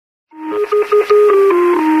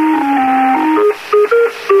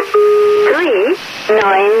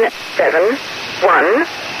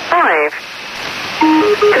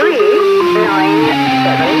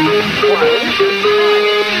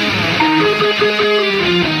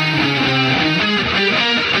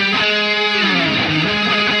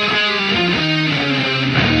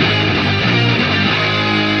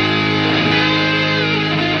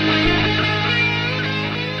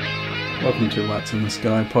Lights in the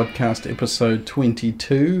Sky podcast, episode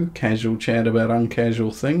 22, casual chat about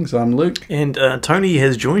uncasual things. I'm Luke. And Tony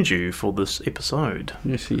has joined you for this episode.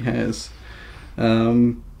 Yes, he has.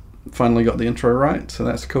 Finally got the intro right, so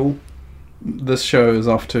that's cool. This show is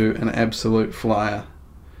off to an absolute flyer.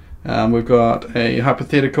 We've got a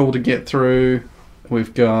hypothetical to get through.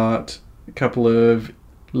 We've got a couple of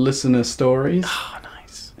listener stories. Oh,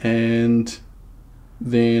 nice. And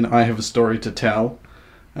then I have a story to tell.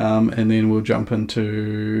 And then we'll jump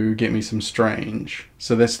into Get Me Some Strange.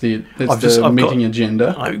 So that's the meeting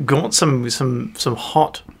agenda. I've got some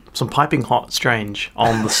piping hot strange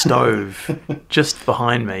on the stove just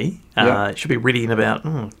behind me. It should be ready in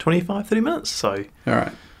about 25, 30 minutes. So, all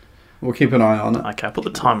right. We'll keep an eye on it. Okay, I'll put the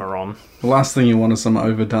timer on. The last thing you want is some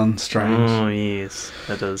overdone strange. Oh, yes,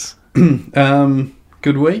 it is.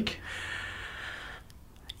 Good week?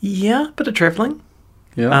 Yeah, bit of travelling.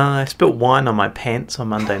 Yeah. I spilt wine on my pants on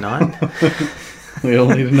Monday night. We all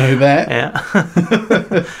need to know that. Yeah.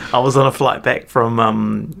 I was on a flight back from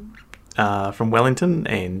Wellington,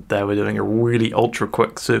 and they were doing a really ultra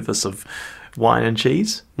quick service of wine and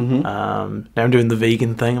cheese. Mm-hmm. Now I'm doing the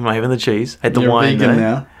vegan thing. I'm not having the cheese. I had the You're wine vegan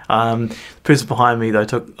now. The person behind me,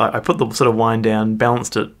 though, I put the sort of wine down,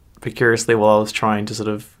 balanced it precariously while I was trying to sort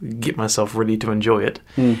of get myself ready to enjoy it.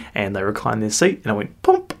 And they reclined their seat, and I went,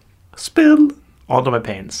 pump, spill, onto my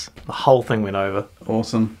pants. The whole thing went over.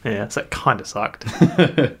 Awesome. Yeah, so it kind of sucked.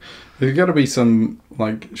 There's got to be some,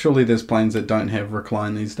 surely there's planes that don't have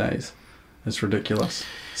recline these days. It's ridiculous.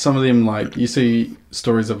 Some of them, you see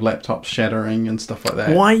stories of laptops shattering and stuff like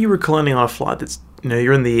that. Why are you reclining on a flight that's,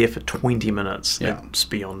 you're in the air for 20 minutes? Yeah. It's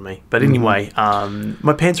beyond me. But anyway,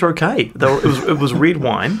 my pants were okay. It was red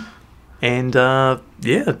wine. And,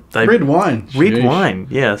 red wine. Red wine,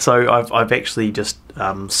 yeah. So I've actually just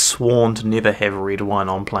sworn to never have red wine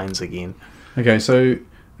on planes again. Okay, so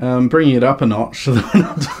bringing it up a notch so that we're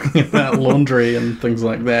not talking about laundry and things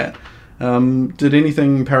like that. Did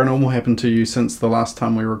anything paranormal happen to you since the last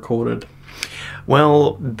time we recorded?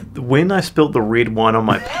 Well, when I spilled the red wine on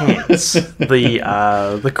my pants,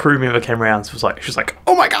 the crew member came around and she was like,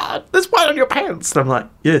 "Oh my God, there's wine on your pants!" And I'm like,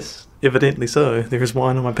 "Yes, evidently so. There is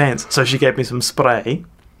wine on my pants." So she gave me some spray.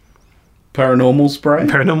 Paranormal spray?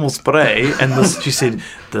 Paranormal spray. And she said,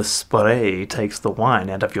 "The spray takes the wine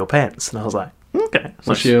out of your pants." And I was like, okay.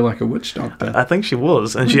 So was she like a witch doctor? I think she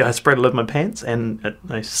was. And I sprayed it over my pants and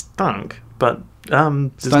they stunk. But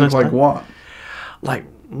stunk like what? I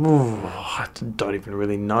don't even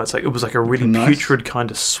really know. It was like a really putrid kind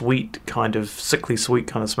of sweet, kind of sickly sweet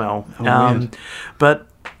kind of smell. Weird. But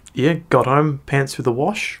yeah, got home, pants through the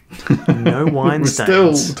wash, no wine We're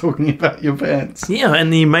stains. Still talking about your pants. Yeah,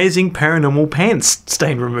 and the amazing paranormal pants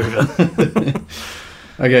stain remover.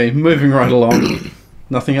 Okay, moving right along.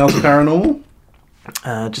 Nothing else paranormal?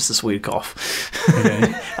 Just this weird cough.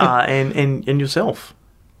 Okay. And yourself.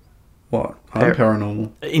 What? I'm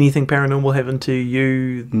paranormal. Anything paranormal happen to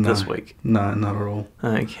you this week? No, not at all.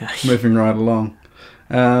 Okay. Moving right along.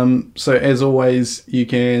 So as always, you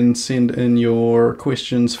can send in your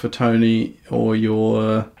questions for Tony or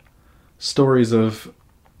your stories of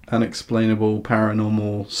unexplainable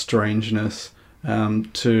paranormal strangeness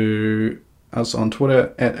to us on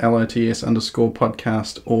Twitter at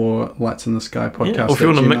LITS_podcast or Lights in the Sky podcast. Yeah, or if you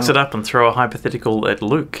want to mix it up and throw a hypothetical at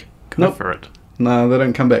Luke, go for it. No, they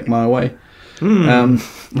don't come back my way.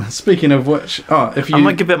 Speaking of which, if you... I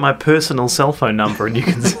might give out my personal cell phone number and you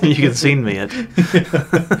can send me it.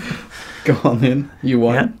 Go on then, you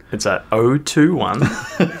won. Yeah, it's at 021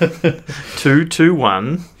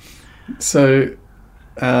 221. So,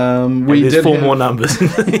 there's four more numbers.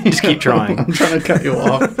 Just keep trying. I'm trying to cut you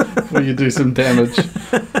off before you do some damage.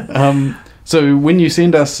 So when you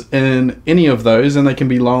send us in any of those, and they can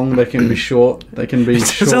be long, they can be short, they can be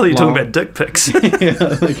short, so you're talking about dick pics. Yeah,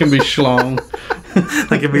 they can be schlong.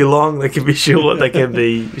 They can be long, they can be short, they can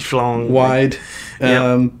be schlong. Wide.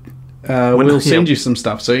 We'll send you some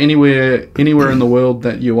stuff. So anywhere in the world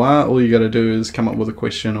that you are, all you got to do is come up with a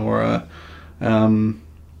question or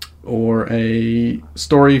a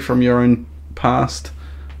story from your own past,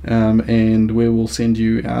 and we will send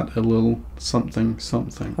you out a little something.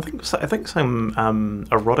 I think some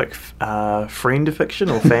erotic friend fiction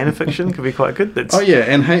or fan fiction could be quite good.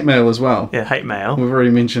 And hate mail as well. Yeah, hate mail. We've already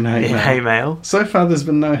mentioned hate mail. Hate mail. So far, there's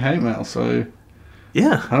been no hate mail, so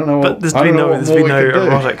yeah, I don't know. But there's been no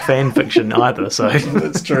erotic fan fiction either. So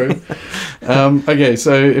that's true. Okay,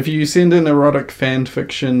 so if you send in erotic fan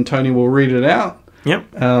fiction, Tony will read it out. Yep.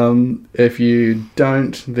 If you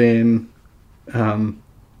don't, then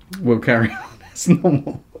we'll carry on as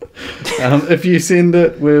normal. If you send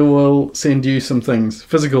it, we will send you some things,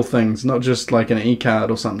 physical things, not just like an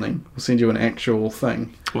e-card or something. We'll send you an actual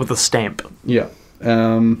thing. With a stamp. Yeah.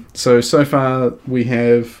 So far we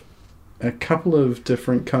have a couple of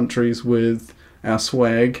different countries with our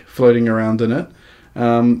swag floating around in it.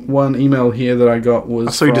 One email here that I got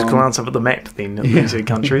was So you just glance up at the map then of these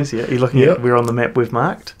countries. Yeah, you're looking at where on the map we've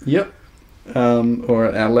marked. Yep.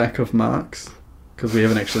 Or our lack of marks, because we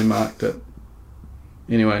haven't actually marked it.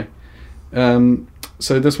 Anyway,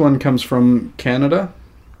 so this one comes from Canada.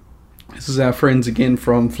 This is our friends again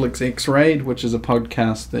from Flix X-Raid, which is a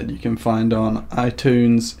podcast that you can find on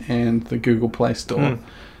iTunes and the Google Play Store.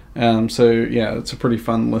 So yeah, it's a pretty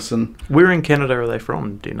fun listen. Where in Canada are they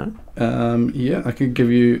from? Do you know? Yeah, I could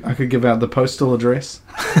give out the postal address.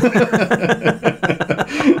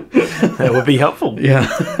 That would be helpful. Yeah,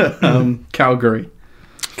 Calgary.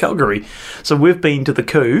 Calgary. So we've been to the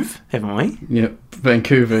Cove, haven't we? Yep,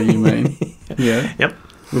 Vancouver. You mean? Yeah. Yep.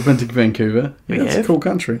 We've been to Vancouver. Yeah, it's a cool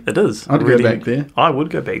country. It is. I'd go back there. I would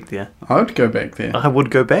go back there. I would go back there. I would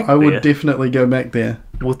go back I would definitely go back there.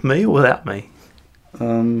 With me or without me?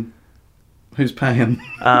 Who's paying?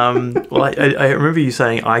 Well, I remember you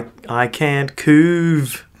saying I can't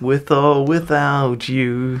cove with or without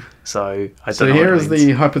you. So I don't know. So here is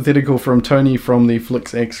the hypothetical from Tony from the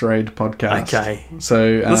Flix X-Raid podcast. Okay.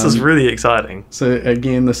 So this is really exciting. So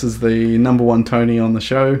again, this is the number one Tony on the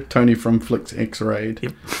show, Tony from Flix X-Raid.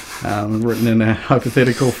 Yep. Written in a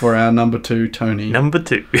hypothetical for our number two Tony. Number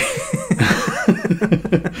two.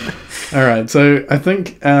 All right. So I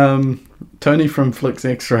think Tony from Flix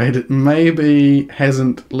X-Raid maybe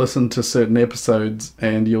hasn't listened to certain episodes,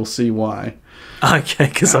 and you'll see why. Okay,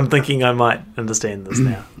 because I'm thinking I might understand this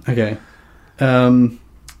now. Okay. You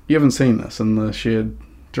haven't seen this in the shared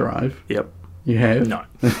drive? Yep. You have? No.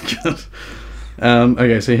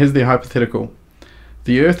 Okay, so here's the hypothetical.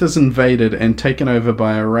 The Earth is invaded and taken over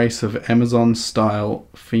by a race of Amazon-style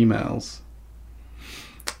females.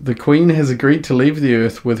 The Queen has agreed to leave the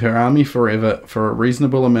Earth with her army forever for a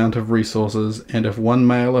reasonable amount of resources, and if one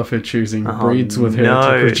male of her choosing breeds with her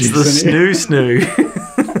to produce it's the snoo.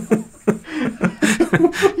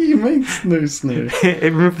 What do you mean snoo?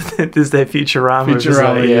 Remember that there's that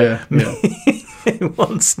Futurama. Yeah.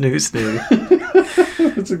 One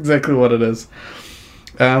snoo. That's exactly what it is.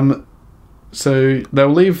 So they'll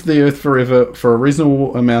leave the Earth forever for a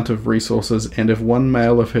reasonable amount of resources, and if one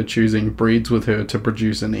male of her choosing breeds with her to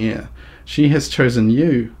produce an heir. She has chosen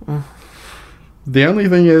you. The only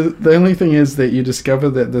thing is that you discover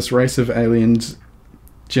that this race of aliens'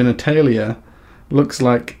 genitalia looks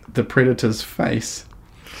like the predator's face.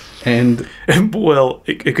 And well,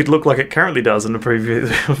 it could look like it currently does in the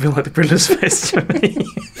preview. I feel like the predator's face to me.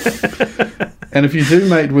 And if you do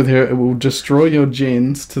mate with her, it will destroy your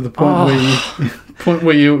gens to the point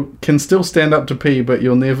where you can still stand up to pee, but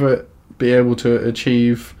you'll never be able to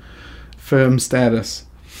achieve firm status.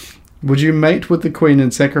 Would you mate with the Queen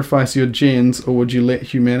and sacrifice your gens, or would you let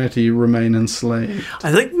humanity remain enslaved?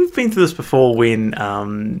 I think we've been through this before when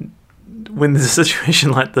there's a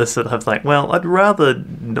situation like this that I'm like, well, I'd rather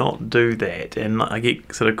not do that, and I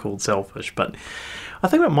get sort of called selfish, but I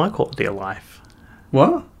think about my quality of life.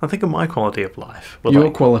 What? I think of my quality of life. Your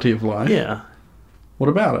quality of life? Yeah. What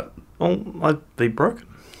about it? Well, I'd be broken.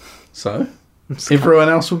 So? Everyone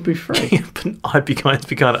else would be free. But I'd be kind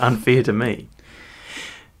of unfair to me.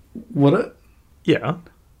 Would it? Yeah.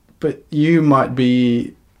 But you might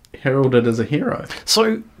be heralded as a hero.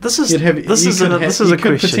 So this is a question.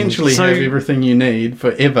 Could potentially have everything you need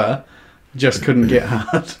forever, just couldn't get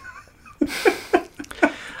hard.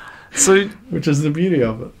 So, which is the beauty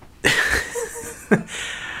of it.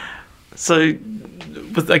 So,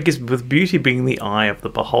 with beauty being the eye of the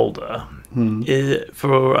beholder,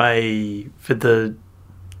 for the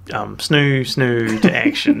snoo to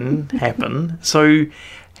action happen. So,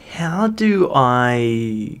 how do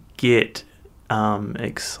I get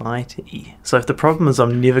excited? So, if the problem is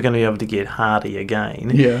I'm never going to be able to get Hardy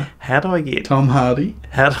again, how do I get Tom Hardy?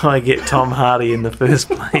 How do I get Tom Hardy in the first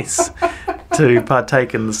place to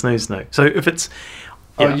partake in the snoo? So, if it's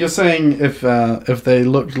Oh, you're saying if they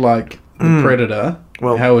looked like the Predator,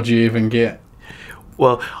 how would you even get?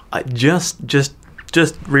 Well, I just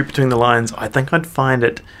read between the lines. I think I'd find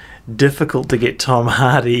it difficult to get Tom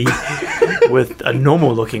Hardy with a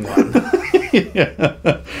normal-looking one.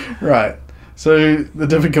 Yeah. Right. So the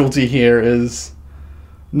difficulty here is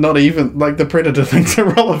not even like the Predator thing's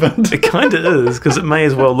irrelevant. It kind of is, because it may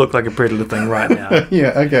as well look like a Predator thing right now.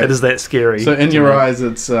 Yeah. Okay. It is that scary. So in your eyes,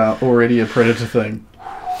 it's already a Predator thing.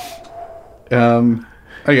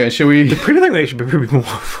 Okay, shall we... The Predator thing, they should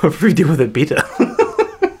probably deal with it better.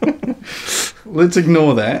 let's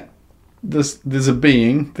ignore that. There's a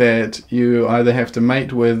being that you either have to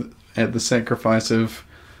mate with at the sacrifice of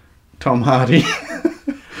Tom Hardy,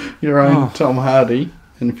 your own Tom Hardy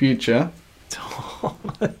in future,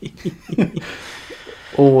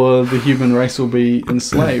 or the human race will be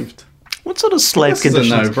enslaved. What sort of slave This is a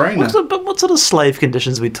conditions? no-brainer. But what sort of slave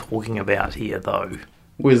conditions are we talking about here, though?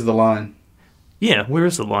 Where's the line? Yeah, where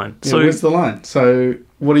is the line? Yeah, where's the line? So,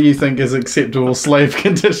 what do you think is acceptable slave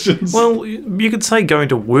conditions? Well, you could say going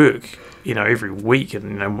to work, every week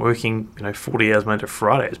and working, 40 hours Monday to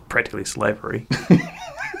Friday is practically slavery.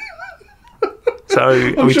 So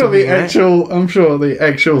I'm sure the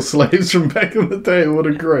actual slaves from back in the day would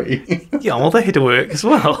agree. Yeah, well, they had to work as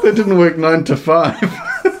well. They didn't work 9 to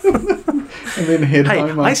 5. And then head Hey,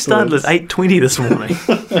 home I started at 8:20 this morning,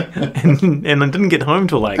 and I didn't get home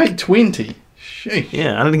till 8:20. Sheesh.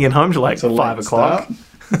 Yeah, I didn't get home till That's a 5 late o'clock.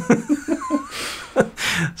 start.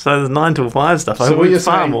 So there's 9 till 5 stuff. So I what work you're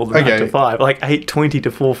far saying- more than 9 okay. to 5, like 8:20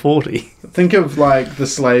 to 4:40. Think of like the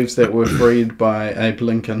slaves that were freed by Abe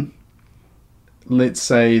Lincoln. Let's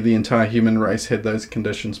say the entire human race had those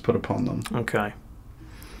conditions put upon them. Okay.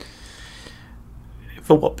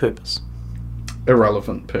 For what purpose?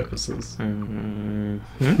 Irrelevant purposes. Mm-hmm.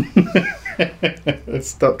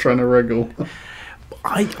 Stop trying to wriggle.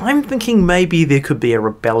 I'm thinking maybe there could be a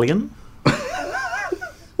rebellion.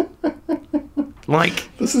 Like,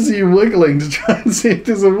 This is you wiggling to try and see if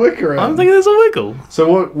there's a workaround. I'm thinking there's a wiggle.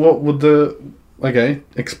 So what would the... Okay,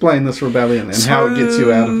 explain this rebellion and how it gets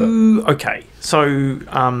you out of it. Okay, so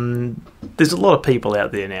there's a lot of people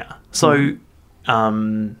out there now. So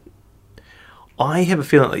I have a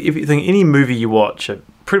feeling like if you think any movie you watch,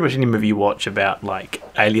 pretty much any movie you watch about like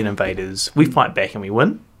alien invaders, we fight back and we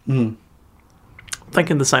win. Mm.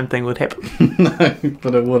 Thinking the same thing would happen. No,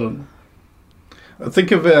 but it wouldn't.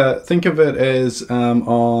 Think of it as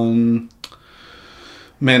on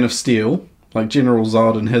Man of Steel, like General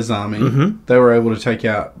Zod and his army. They were able to take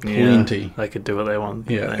out plenty. Yeah, they could do what they want.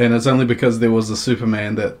 Yeah, and it's only because there was a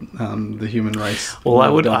Superman that the human race. Well,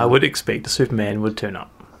 I done. would expect a Superman would turn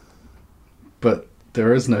up. But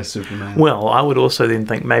there is no Superman. Well, I would also then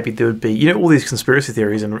think maybe there would be, all these conspiracy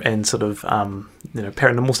theories and sort of,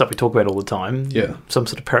 paranormal stuff we talk about all the time. Yeah. Some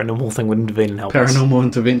sort of paranormal thing would intervene and help us. Paranormal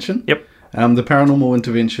intervention. Yep. The paranormal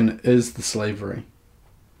intervention is the slavery.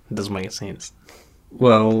 It doesn't make sense.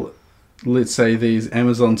 Well, let's say these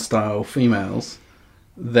Amazon-style females,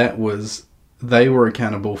 they were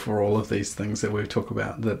accountable for all of these things that we've talked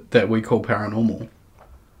about that we call paranormal.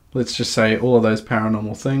 Let's just say all of those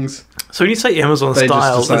paranormal things. So when you say Amazon They just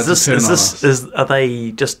style, decide to turn on us.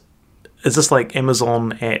 is this like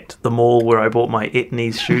Amazon at the mall where I bought my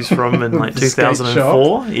Etnies shoes from in like The skate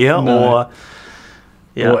 2004? Yeah, No. Or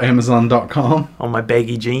or Amazon.com. on my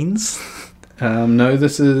baggy jeans. No,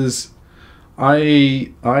 this is...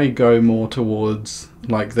 I go more towards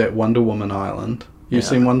like that Wonder Woman island. You've Yeah.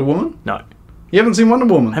 seen Wonder Woman? No, You haven't seen Wonder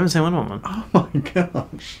Woman? I haven't seen Wonder Woman. Oh my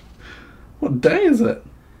gosh. What day is it?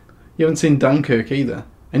 You haven't seen Dunkirk either.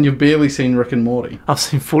 And you've barely seen Rick and Morty. I've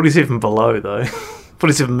seen 47 below though,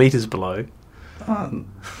 47 meters below.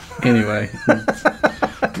 Anyway,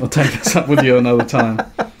 I'll take this up with you another time.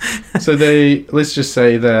 So let's just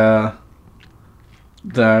say they're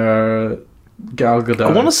Gal Gadot.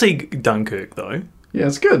 I want to see Dunkirk though. Yeah,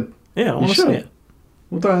 it's good. Yeah, I want to should. see it.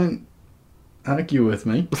 Well, don't argue with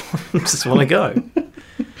me. Just want to go.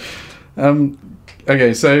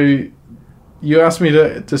 Okay, so you asked me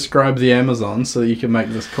to describe the Amazon so that you can make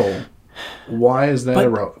this call. Why is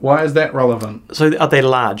that why is that relevant? So are they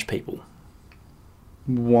large people?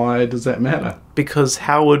 Why does that matter? Because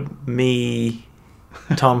how would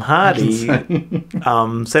Tom Hardy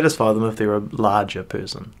satisfy them if they were a larger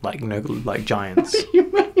person, like like giants? What do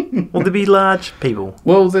you mean? Well, they'd be large people.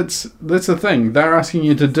 Well, that's the thing. They're asking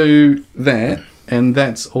you to do that, and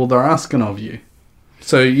that's all they're asking of you.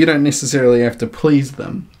 So you don't necessarily have to please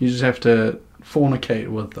them. You just have to fornicate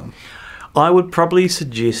with them. I would probably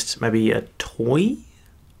suggest maybe a toy,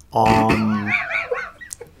 like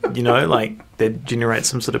that generates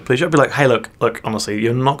some sort of pleasure. I'd be like, hey, look, honestly,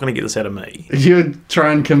 you're not going to get this out of me. You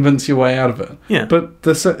try and convince your way out of it. Yeah. But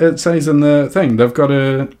it says in the thing, they've got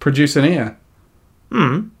to produce an heir.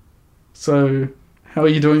 So how are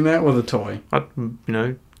you doing that with a toy?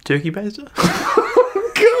 Turkey baster.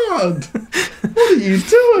 God! What are you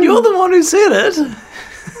doing? You're the one who said it.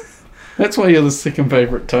 That's why you're the second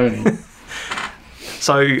favourite Tony.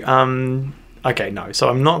 So, okay, no. So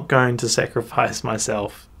I'm not going to sacrifice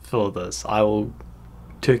myself for this. I will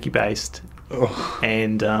turkey based. Oh.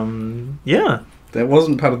 And, yeah. That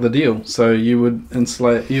wasn't part of the deal. So you would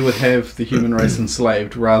have the human race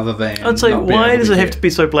enslaved rather than. I'd say, not be why able does to it have get- to be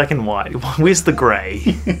so black and white? Where's the grey?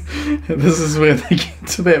 This is where they get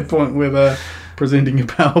to that point where they're presenting a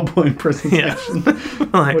PowerPoint presentation,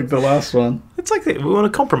 like the last one. It's like that. We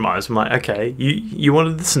want to compromise. I'm like, okay, you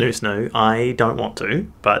wanted the snoo. I don't want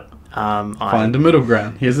to, but Find a middle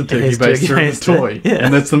ground. Here's a turkey Here's baster turkey and a baster. toy. Yeah.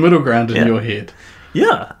 And that's the middle ground in Yeah. your head.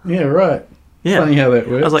 yeah, Yeah, right. yeah. Funny how that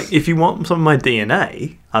works. I was like, if you want some of my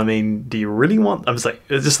DNA, I mean, do you really want? I was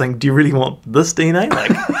just thinking, do you really want this DNA?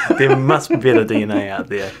 Like, there must be better DNA out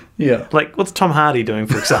there. yeah. Like, what's Tom Hardy doing,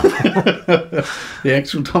 for example? The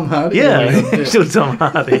actual Tom Hardy. Yeah, Yeah. still Tom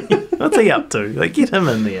Hardy. What's he up to? Like, get him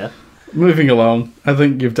in there. Moving along. I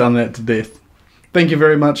think you've done that to death. Thank you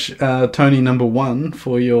very much, Tony number 1,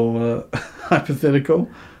 for your hypothetical.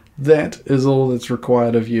 That is all that's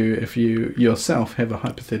required of you if you yourself have a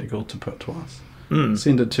hypothetical to put to us.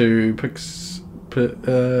 Send it to Lights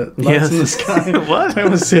in the Sky. What?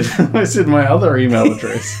 I said my other email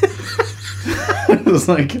address. It was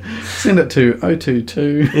like, send it to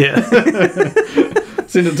 022. Yeah.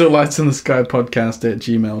 Send it to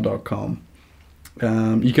lightsintheskypodcast@gmail.com.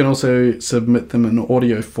 You can also submit them in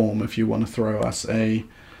audio form if you want to throw us a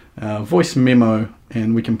voice memo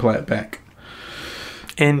and we can play it back.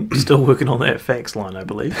 And still working on that fax line, I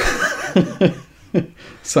believe.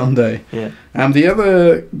 Someday. Yeah. The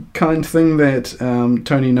other kind thing that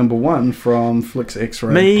Tony number 1 from Flicks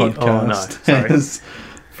X-Ray Me? Podcast Oh, no. Sorry.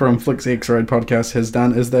 from Flicks X-Ray Podcast has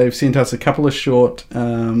done is they've sent us a couple of short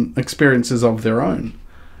experiences of their own.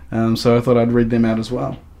 So I thought I'd read them out as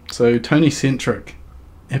well. So Tony-centric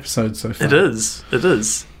episode so far. It is.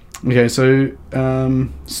 Okay, so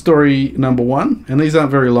story number 1, and these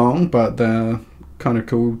aren't very long, but they're kind of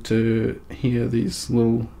cool to hear these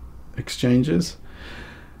little exchanges.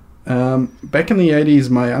 Back in the 80s,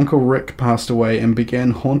 my Uncle Rick passed away and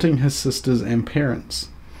began haunting his sisters and parents.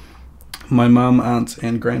 My mum, aunts,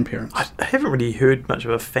 and grandparents. I haven't really heard much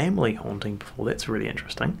of a family haunting before. That's really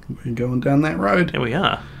interesting. We're going down that road. Here we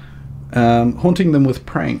are. Haunting them with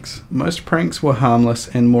pranks. Most pranks were harmless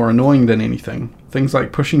and more annoying than anything. Things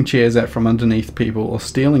like pushing chairs out from underneath people or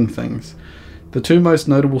stealing things. The 2 most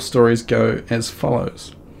notable stories go as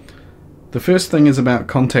follows. The first thing is about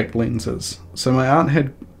contact lenses. So my aunt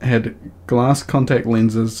had glass contact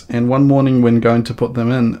lenses, and one morning when going to put them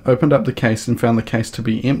in, opened up the case and found the case to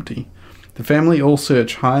be empty. The family all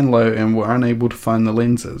searched high and low and were unable to find the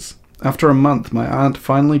lenses. After a month, my aunt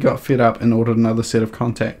finally got fed up and ordered another set of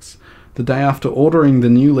contacts. The day after ordering the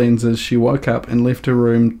new lenses, she woke up and left her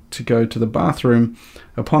room to go to the bathroom.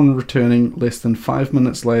 Upon returning less than 5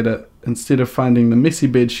 minutes later, instead of finding the messy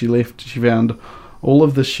bed she left, she found all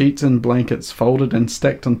of the sheets and blankets folded and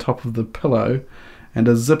stacked on top of the pillow, and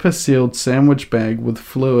a zipper-sealed sandwich bag with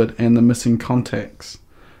fluid and the missing contacts.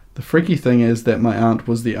 The freaky thing is that my aunt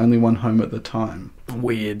was the only one home at the time.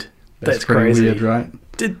 Weird. That's That's crazy. weird, right?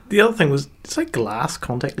 The other thing was, it's like glass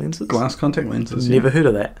contact lenses? Glass contact lenses. Never heard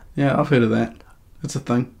of that. Yeah, I've heard of that. It's a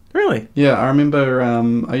thing. Really? Yeah, I remember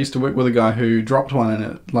I used to work with a guy who dropped one and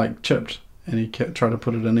it like chipped, and he kept trying to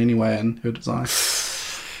put it in anyway and hurt his eye.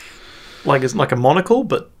 Like it's like a monocle,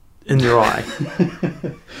 but in your eye.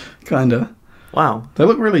 Kinda. Wow. They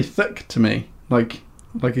look really thick to me. Like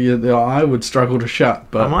the eye would struggle to shut. I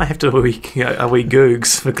But might have to a wee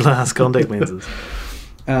googs for glass contact lenses.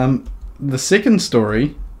 the second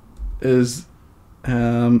story is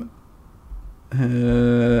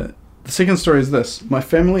the second story is this. My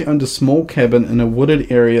family owned a small cabin in a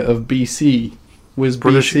wooded area of BC. Where's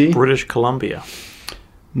BC? British Columbia.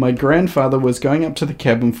 My grandfather was going up to the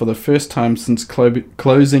cabin for the first time since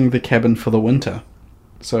closing the cabin for the winter.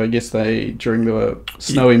 So I guess during the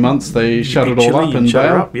snowy months, they shut it all up and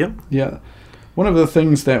bailed. Yep. Yeah. One of the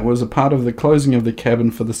things that was a part of the closing of the cabin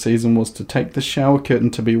for the season was to take the shower curtain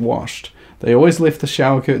to be washed. They always left the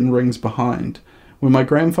shower curtain rings behind. When my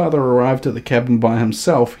grandfather arrived at the cabin by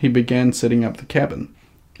himself, he began setting up the cabin.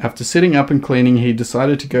 After setting up and cleaning, he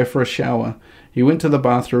decided to go for a shower. He went to the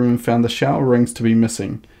bathroom and found the shower rings to be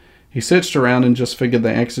missing. He searched around and just figured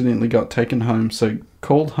they accidentally got taken home, so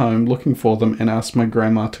called home looking for them and asked my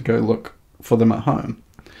grandma to go look for them at home.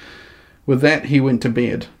 With that, he went to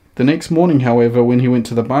bed. The next morning, however, when he went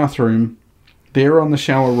to the bathroom, there on the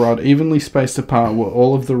shower rod, evenly spaced apart, were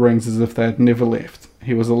all of the rings as if they had never left.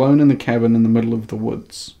 He was alone in the cabin in the middle of the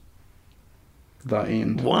woods. The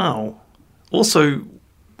end. Wow. Also,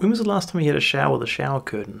 when was the last time you had a shower with a shower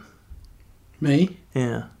curtain? Me?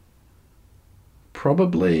 Yeah.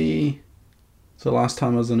 Probably it's the last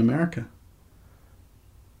time I was in America.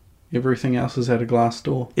 Everything else is at a glass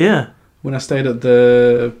door. Yeah. When I stayed at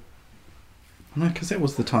the... No, because that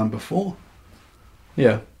was the time before.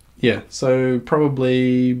 Yeah. So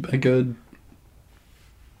probably a good,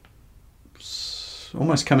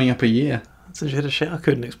 almost coming up a year. Since you had a shower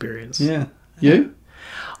curtain experience. Yeah. You?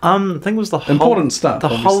 I think it was the Important stuff. The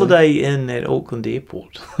obviously. Holiday Inn at Auckland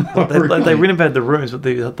Airport. They renovated the rooms, but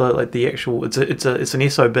the actual it's an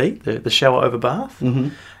SOB, the shower over bath,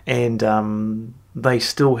 and they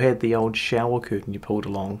still had the old shower curtain you pulled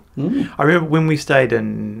along. I remember when we stayed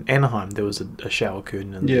in Anaheim, there was a shower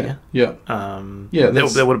curtain in there. Yeah.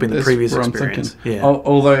 That would have been the previous experience. Yeah.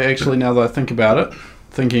 Although actually, now that I think about it,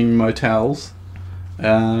 thinking motels,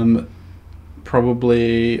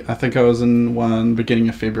 probably I think I was in one beginning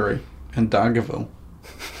of February in Dargaville.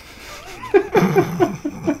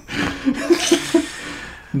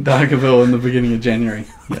 Dargaville in the beginning of January.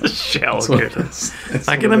 The shower curtains.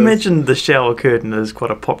 I can imagine the shower curtain is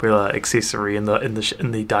quite a popular accessory in the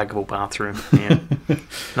Dargaville bathroom. Yeah.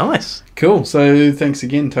 Nice. Cool. So thanks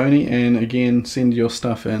again, Tony, and again send your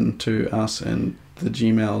stuff in to us and the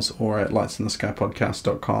Gmails or at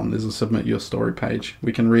lightsintheskypodcast.com. There's a submit your story page.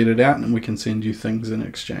 We can read it out and we can send you things in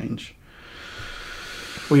exchange.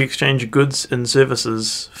 We exchange goods and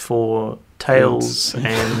services for tales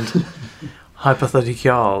and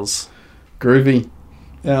hypotheticals. Groovy.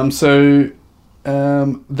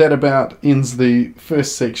 That about ends the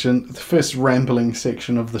first section, the first rambling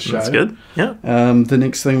section of the show. That's good. Yeah. The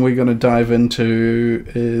next thing we're going to dive into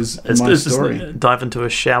is my story. Dive into a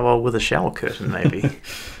shower with a shower curtain, maybe.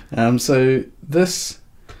 So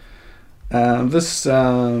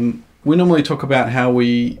we normally talk about how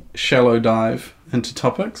we shallow dive into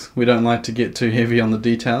topics. We don't like to get too heavy on the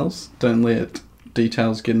details. Don't let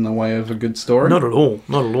details get in the way of a good story. Not at all.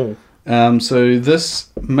 Not at all. So this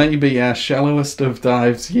may be our shallowest of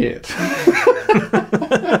dives yet.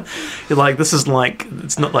 You're like, this is like,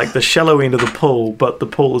 it's not like the shallow end of the pool, but the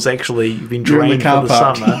pool has actually been drained for the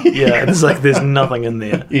summer. Yeah, it's like there's nothing in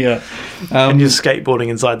there. Yeah. And you're skateboarding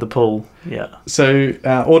inside the pool. Yeah. So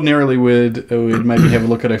ordinarily we'd maybe have a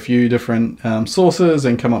look at a few different sources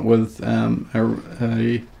and come up with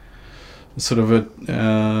a sort of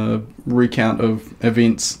a recount of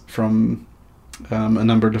events from a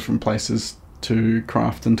number of different places to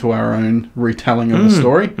craft into our own retelling of a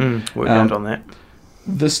story. Work out on that.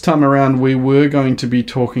 This time around, we were going to be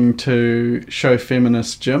talking to show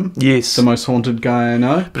feminist Jim. Yes, the most haunted guy I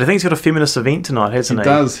know. But I think he's got a feminist event tonight, hasn't he? He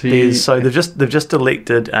does. So they've just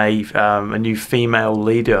elected a new female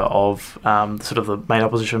leader of sort of the main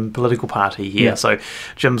opposition political party here. Yeah. So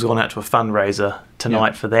Jim's gone out to a fundraiser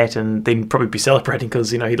tonight for that, and then probably be celebrating because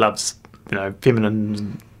he loves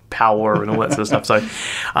feminine power and all that sort of stuff. So,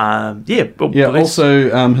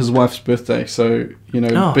 also his wife's birthday. So,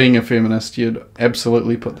 being a feminist, you'd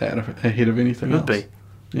absolutely put that ahead of anything else. Would be.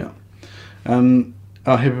 Yeah.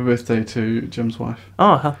 Happy birthday to Jim's wife.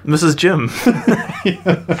 Oh, Mrs. Jim.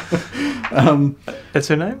 That's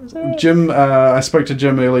her name, is that right? Jim, I spoke to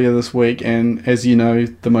Jim earlier this week, and as you know,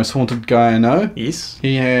 the most haunted guy I know. Yes.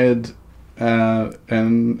 He had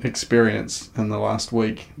an experience in the last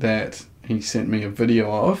week that he sent me a video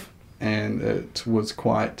of, and it was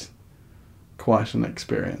quite an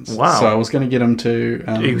experience. Wow! So I was going to get him to.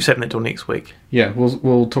 You saving that till next week? Yeah,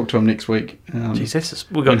 we'll talk to him next week. Jeez,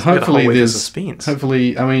 we've got hopefully there's suspense.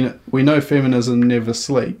 Hopefully, I mean, we know feminism never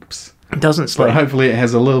sleeps. It doesn't sleep. But hopefully, it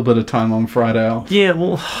has a little bit of time on Friday off. Yeah,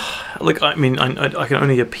 well, look, I mean, I can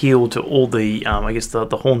only appeal to all the, I guess the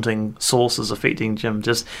haunting sources affecting Jim.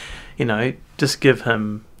 Just give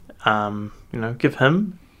him, give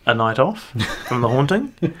him a night off from the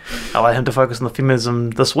haunting. Allow him to focus on the feminism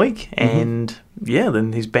this week, and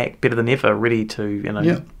then he's back better than ever, ready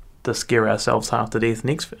to to scare ourselves half to death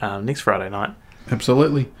next Friday night.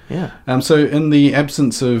 Absolutely. Yeah. So in the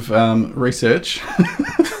absence of research,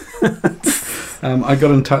 I got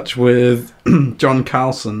in touch with John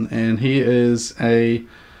Carlson, and he is a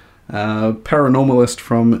paranormalist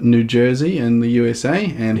from New Jersey in the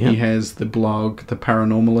USA, and he has the blog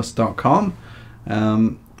theparanormalist.com.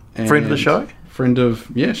 Friend of the show? Friend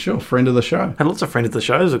of the show. Had lots of friends of the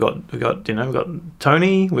shows. We've got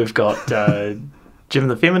Tony, we've got Jim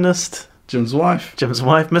the Feminist, Jim's wife,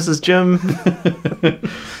 Mrs. Jim.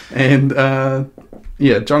 And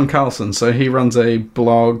John Carlson. So he runs a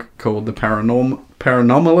blog called The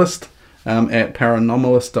Paranormalist at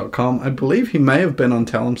paranormalist.com. I believe he may have been on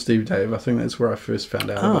Tell 'em Steve Dave. I think that's where I first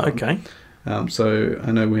found out about him. So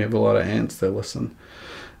I know we have a lot of ants that listen.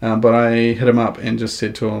 But I hit him up and just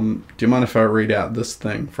said to him, do you mind if I read out this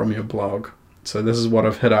thing from your blog? So this is what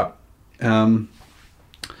I've hit up. So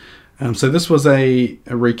this was a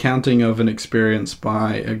recounting of an experience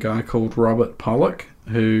by a guy called Robert Pollock,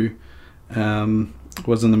 who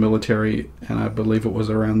was in the military, and I believe it was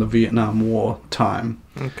around the Vietnam War time.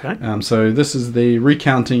 Okay. So this is the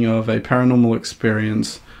recounting of a paranormal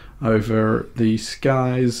experience over the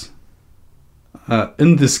skies,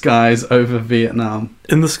 in the skies over Vietnam.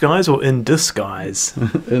 In the skies or in disguise?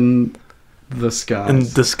 In the skies. In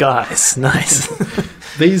disguise. Nice.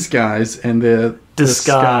 These guys and their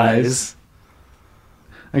Disguise.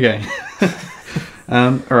 Okay.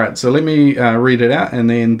 All right, so let me read it out, and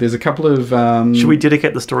then there's a couple of... Should we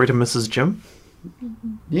dedicate the story to Mrs. Jim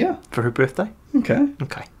Yeah. for her birthday? Okay.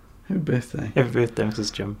 Okay. Happy birthday. Happy birthday,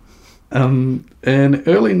 Mrs. Jim. In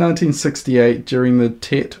early 1968, during the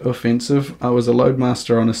Tet Offensive, I was a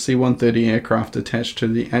loadmaster on a C-130 aircraft attached to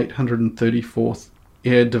the 834th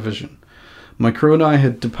Air Division. My crew and I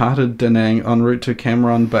had departed Da Nang en route to Cam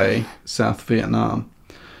Ranh Bay, South Vietnam.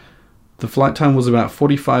 The flight time was about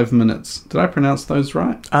 45 minutes. Did I pronounce those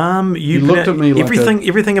right? You looked at me like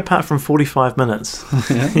everything apart from 45 minutes.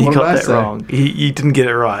 Yeah? You What did got I that say? wrong. You didn't get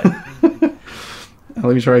it right.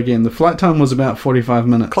 Let me try again. The flight time was about 45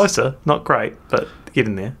 minutes. Closer, not great, but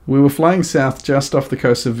getting there. We were flying south just off the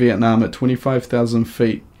coast of Vietnam at 25,000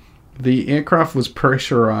 feet. The aircraft was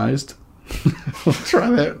pressurized. Try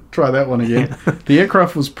that one again. The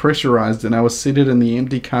aircraft was pressurized, and I was seated in the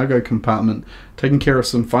empty cargo compartment, taking care of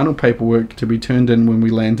some final paperwork to be turned in when we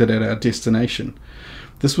landed at our destination.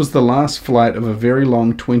 This was the last flight of a very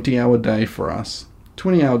long 20-hour day for us.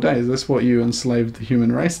 20-hour days, that's what you enslaved the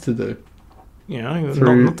human race to do. You know,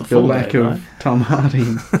 Through not the your full lack day, of right? Tom Hardy.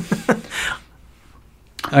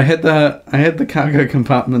 I had the cargo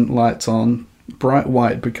compartment lights on, bright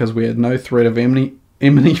white, because we had no threat of enemy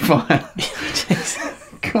fire.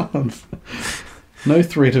 God. No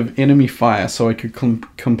threat of enemy fire, so I could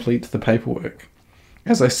complete the paperwork.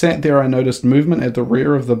 As I sat there, I noticed movement at the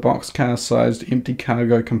rear of the boxcar-sized empty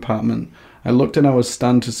cargo compartment. I looked and I was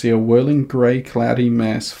stunned to see a whirling grey cloudy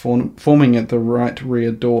mass forming at the right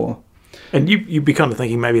rear door. And you'd be kind of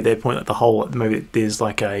thinking maybe at that point that the hole, maybe there's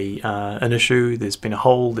like an issue, there's been a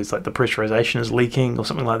hole, there's like the pressurization is leaking or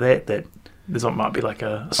something like that, that there's might be like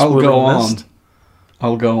a swirling mist.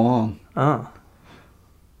 I'll go on. Ah.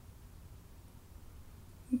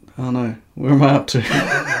 Oh no, where am I up to?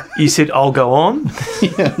 You said, I'll go on?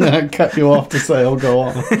 Yeah, no, I cut you off to say I'll go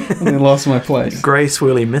on. And then lost my place. Grey,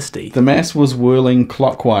 swirly, misty. The mass was whirling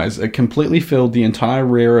clockwise. It completely filled the entire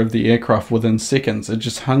rear of the aircraft within seconds. It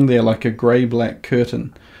just hung there like a grey-black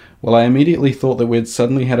curtain. Well, I immediately thought that we'd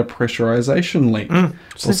suddenly had a pressurization leak, or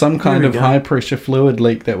some kind of high-pressure fluid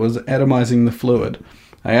leak that was atomizing the fluid.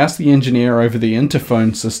 I asked the engineer over the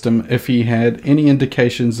interphone system if he had any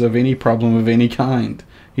indications of any problem of any kind.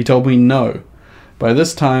 He told me no. By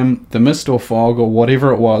this time, the mist or fog or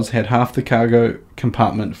whatever it was had half the cargo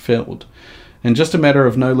compartment filled. In just a matter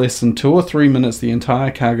of no less than 2 or 3 minutes, the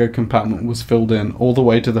entire cargo compartment was filled in, all the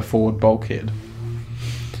way to the forward bulkhead.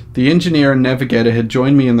 The engineer and navigator had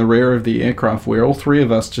joined me in the rear of the aircraft, where all three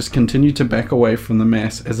of us just continued to back away from the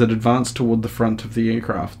mass as it advanced toward the front of the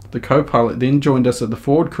aircraft. The co-pilot then joined us at the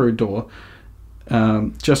forward crew door,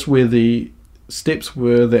 just where the steps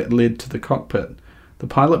were that led to the cockpit. The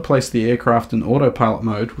pilot placed the aircraft in autopilot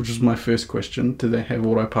mode, which was my first question. Do they have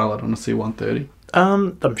autopilot on a C-130?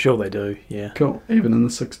 I'm sure they do, yeah. Cool. Even in the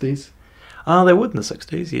 60s? They would in the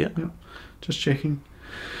 60s, yeah. Just checking.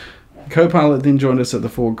 The co-pilot then joined us at the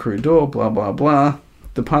forward crew door, blah, blah, blah.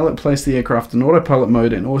 The pilot placed the aircraft in autopilot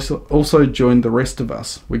mode and also joined the rest of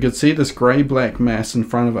us. We could see this grey-black mass in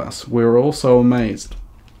front of us. We were all so amazed.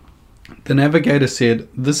 The navigator said,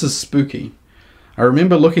 "This is spooky." I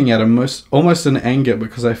remember looking at him almost in anger,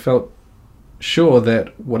 because I felt sure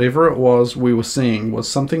that whatever it was we were seeing was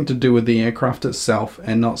something to do with the aircraft itself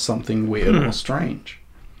and not something weird or strange.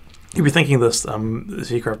 You'd be thinking this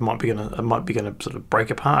aircraft might be gonna sort of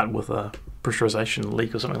break apart with a pressurization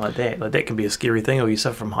leak or something like that. Like that can be a scary thing, or you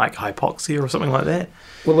suffer from hypoxia or something like that.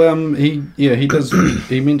 Well, he does.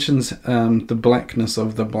 He mentions the blackness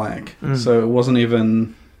of the black, so it wasn't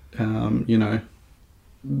even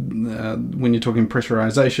when you're talking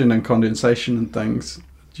pressurization and condensation and things,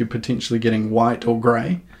 you're potentially getting white or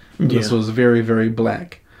grey. This was very, very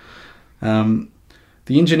black.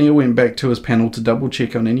 The engineer went back to his panel to double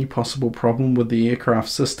check on any possible problem with the aircraft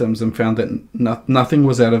systems and found that nothing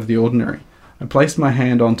was out of the ordinary. I placed my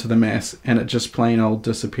hand onto the mass and it just plain old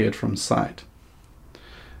disappeared from sight.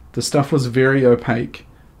 The stuff was very opaque.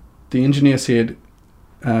 The engineer said,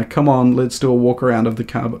 "Come on, let's do a walk around of the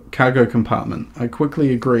cargo compartment." I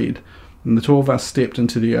quickly agreed, and the two of us stepped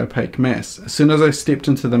into the opaque mass. As soon as I stepped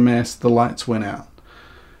into the mass, the lights went out.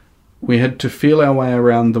 We had to feel our way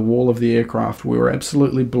around the wall of the aircraft. We were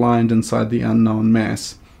absolutely blind inside the unknown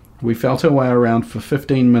mass. We felt our way around for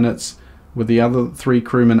 15 minutes with the other 3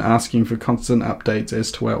 crewmen asking for constant updates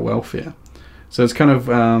as to our welfare. So it's kind of,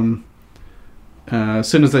 as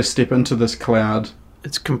soon as they step into this cloud...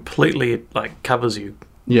 It's completely, it like covers you.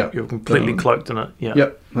 Yeah. You're completely cloaked in it. Yeah.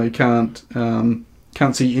 Yep. They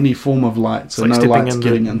can't see any form of light, so it's like no light's in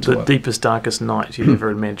getting into the it. deepest, darkest night you've ever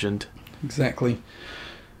imagined. Exactly.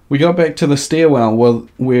 We got back to the stairwell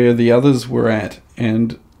where the others were at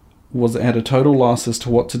and was at a total loss as to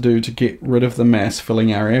what to do to get rid of the mass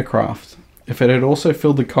filling our aircraft. If it had also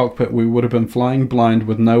filled the cockpit, we would have been flying blind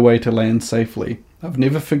with no way to land safely. I've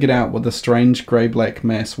never figured out what the strange grey-black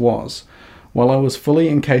mass was. While I was fully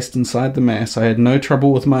encased inside the mass, I had no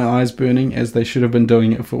trouble with my eyes burning, as they should have been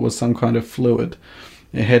doing if it was some kind of fluid.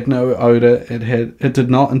 It had no odour, it did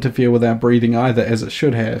not interfere with our breathing either, as it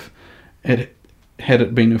should have, had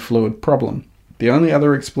it been a fluid problem. The only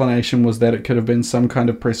other explanation was that it could have been some kind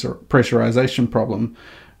of pressurization problem,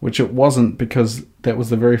 which it wasn't, because that was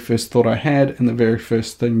the very first thought I had and the very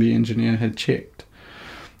first thing the engineer had checked.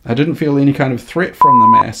 I didn't feel any kind of threat from the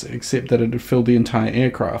mass, except that it had filled the entire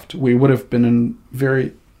aircraft. We would have been in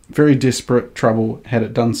very, very desperate trouble had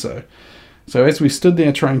it done so. So as we stood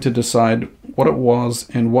there trying to decide what it was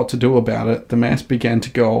and what to do about it, the mass began to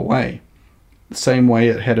go away, the same way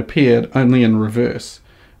it had appeared, only in reverse.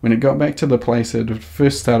 When it got back to the place it had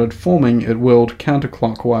first started forming, it whirled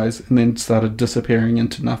counterclockwise and then started disappearing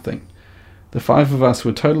into nothing. The 5 of us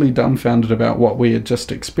were totally dumbfounded about what we had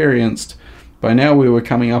just experienced. By now we were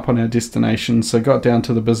coming up on our destination, so got down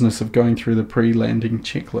to the business of going through the pre-landing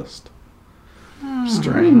checklist.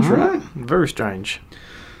 Strange, right? Very strange.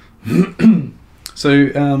 So,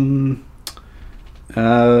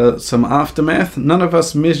 some aftermath. None of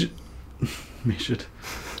us measured.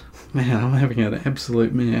 Man, I'm having an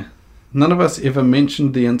absolute mare. None of us ever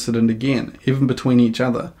mentioned the incident again, even between each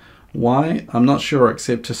other. Why? I'm not sure,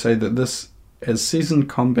 except to say that this, as seasoned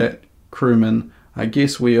combat crewmen, I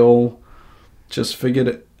guess we all just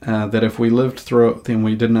figured that if we lived through it, then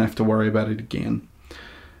we didn't have to worry about it again.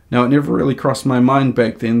 Now, it never really crossed my mind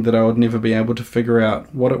back then that I would never be able to figure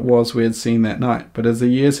out what it was we had seen that night, but as the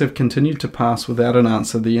years have continued to pass without an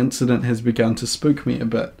answer, the incident has begun to spook me a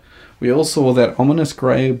bit. We all saw that ominous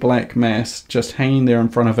grey-black mass just hanging there in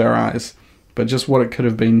front of our eyes, but just what it could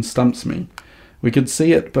have been stumps me. We could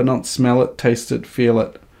see it, but not smell it, taste it, feel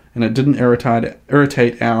it, and it didn't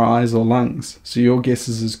irritate our eyes or lungs, so your guess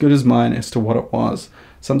is as good as mine as to what it was.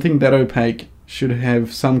 Something that opaque should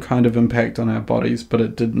have some kind of impact on our bodies, but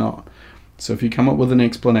it did not. So if you come up with an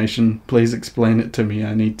explanation, please explain it to me,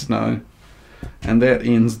 I need to know. And that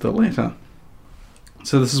ends the letter.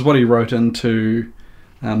 So this is what he wrote into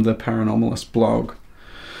the Paranormalist blog.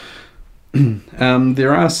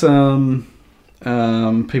 There are some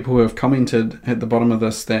people who have commented at the bottom of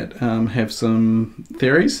this that have some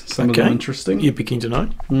theories, some of them interesting. You'd be keen to know.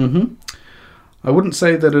 Mm-hmm. I wouldn't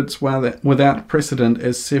say that it's without precedent,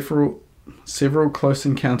 as several close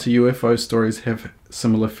encounter UFO stories have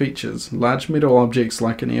similar features. Large metal objects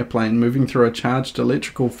like an airplane moving through a charged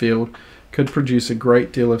electrical field could produce a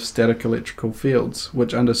great deal of static electrical fields,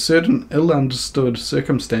 which under certain ill-understood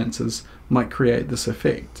circumstances might create this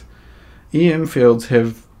effect. EM fields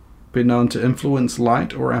have been known to influence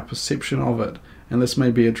light or our perception of it, and this may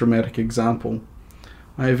be a dramatic example.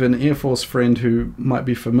 I have an Air Force friend who might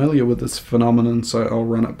be familiar with this phenomenon, so I'll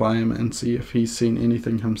run it by him and see if he's seen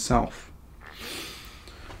anything himself.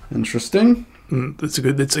 Interesting. That's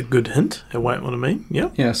a good hint at what I mean.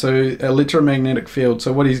 Yeah. Yeah. So electromagnetic field.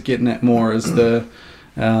 So what he's getting at more is the,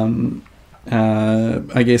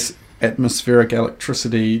 I guess, atmospheric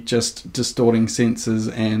electricity just distorting sensors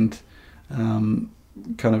and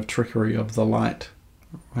kind of trickery of the light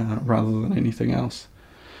rather than anything else.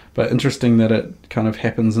 But interesting that it kind of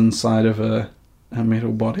happens inside of a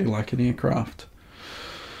metal body like an aircraft.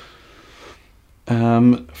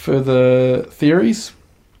 Further theories.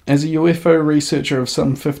 As a UFO researcher of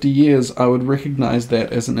some 50 years, I would recognize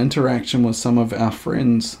that as an interaction with some of our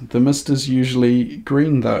friends. The mist is usually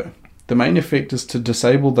green though. The main effect is to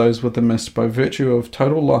disable those with the mist by virtue of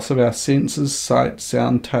total loss of our senses, sight,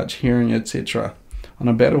 sound, touch, hearing, etc. On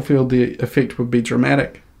a battlefield, the effect would be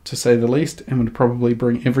dramatic, to say the least, and would probably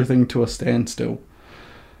bring everything to a standstill.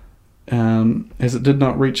 As it did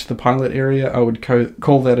not reach the pilot area, I would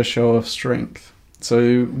call that a show of strength.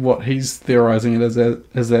 So what he's theorizing it is that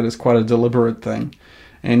it's quite a deliberate thing.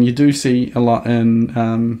 And you do see a lot in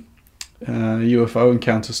UFO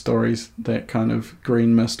encounter stories, that kind of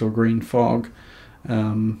green mist or green fog,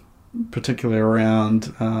 particularly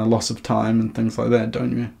around loss of time and things like that,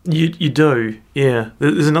 don't you? You do, yeah.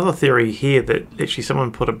 There's another theory here that actually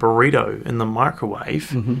someone put a burrito in the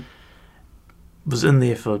microwave, was in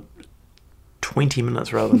there for 20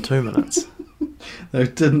 minutes rather than 2 minutes.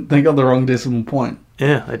 They got the wrong decimal point.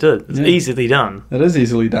 Yeah, they did. It's easily done. It is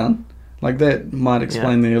easily done. Like, that might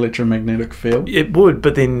explain the electromagnetic field. It would,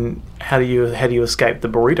 but then how do you escape the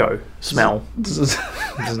burrito smell?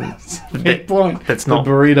 Big point. That's the not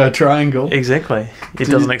burrito triangle. Exactly. It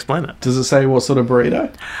doesn't explain it. Does it say what sort of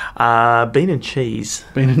burrito? Bean and cheese.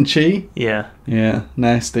 Bean and cheese? Yeah. Yeah,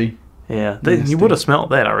 nasty. Yeah, Nasty. you would have smelt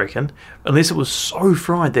that, I reckon. Unless it was so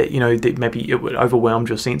fried that, that maybe it would overwhelm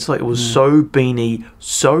your sense. Like, it was so beany,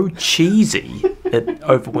 so cheesy, it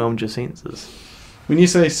overwhelmed your senses. When you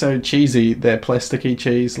say so cheesy, they're plasticky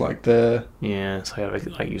cheese, like the... Yeah, it's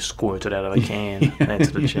like you squirt it out of a can, that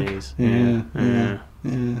sort of cheese. Yeah.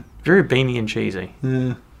 Very beany and cheesy.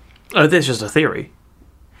 Yeah. Oh, that's just a theory.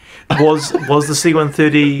 Was the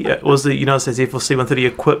C-130, was the United States Air Force C-130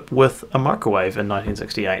 equipped with a microwave in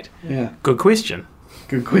 1968? Yeah. Good question.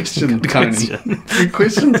 Good question, Good Tony. question. Good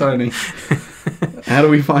question, Tony. How do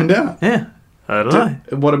we find out? Yeah, I don't know.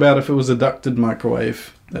 What about if it was a ducted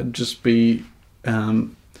microwave? That'd just be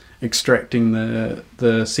extracting the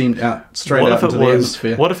scent out straight out into the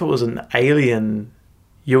atmosphere. What if it was an alien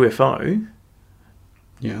UFO?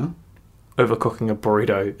 Yeah. Overcooking a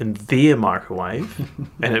burrito in their microwave,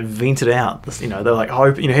 and it vented out this. They're like,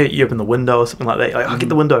 you open the window or something like that. Like, I'll get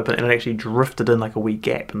the window open, and it actually drifted in like a wee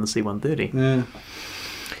gap in the C-130. Yeah.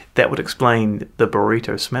 That would explain the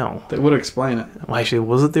burrito smell. That would explain it. Well, actually,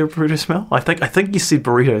 was it their burrito smell? I think you said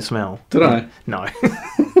burrito smell. Did I? No.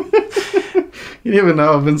 You never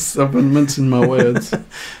know. I've been mincing my words. There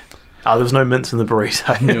was no mince in the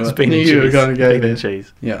burrito. It was bean Knew and you were cheese. going to go Bean there. and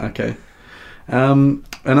cheese. Yeah. Okay.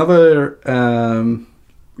 Another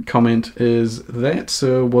comment is that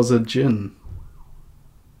sir was a jinn.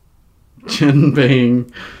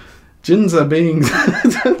 Jinns are beings.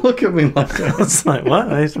 Don't look at me like that. It's like, what?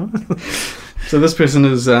 So this person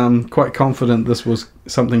is quite confident this was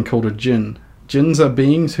something called a jinn. Jinns are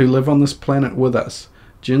beings who live on this planet with us.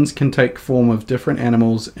 Jinns can take form of different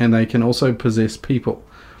animals, and they can also possess people.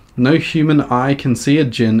 No human eye can see a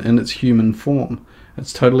jinn in its human form.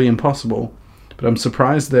 It's totally impossible. But I'm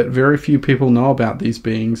surprised that very few people know about these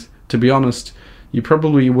beings. To be honest, you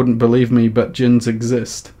probably wouldn't believe me, but jinns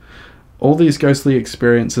exist. All these ghostly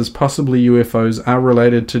experiences, possibly UFOs, are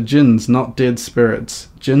related to jinns, not dead spirits.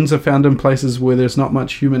 Jinns are found in places where there's not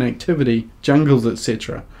much human activity, jungles,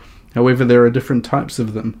 etc. However, there are different types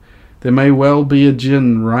of them. There may well be a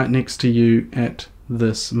jinn right next to you at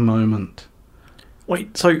this moment.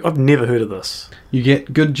 Wait, so I've never heard of this. You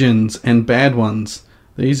get good jinns and bad ones.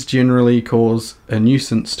 These generally cause a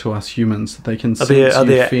nuisance to us humans. They can sense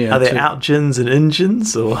your fear. Are there out jinns and in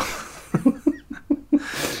jinns, or?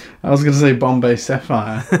 I was going to say Bombay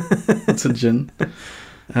Sapphire. It's a jinn.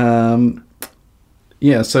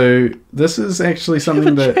 Yeah, so this is actually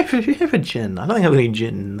something that... You have a gin. I don't think I have any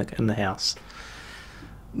gin in the house.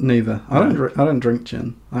 Neither. I don't drink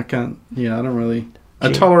gin. I can't... Yeah, I don't really... I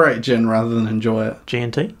Gin. tolerate gin rather than enjoy it.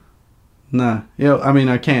 G&T? No. Yeah, I mean,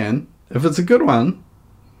 I can. If it's a good one.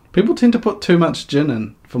 People tend to put too much gin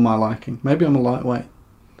in for my liking. Maybe I'm a lightweight.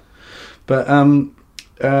 But,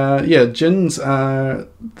 yeah, gins are...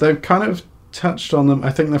 They've kind of touched on them.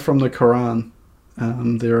 I think they're from the Quran.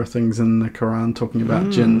 There are things in the Quran talking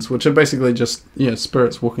about jinns, which are basically just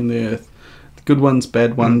spirits walking the earth. Good ones,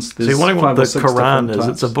 bad ones. So you're wondering what the Quran is? Types.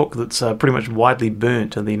 It's a book that's pretty much widely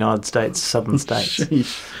burnt in the United States, southern states,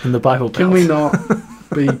 Sheesh. in the Bible Belt. Can we not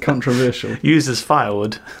be controversial? Used as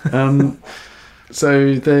firewood.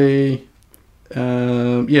 So they,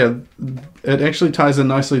 it actually ties in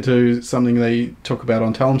nicely to something they talk about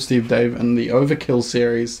on Tell 'em Steve Dave in the Overkill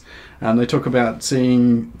series. They talk about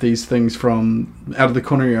seeing these things from out of the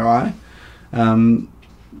corner of your eye. When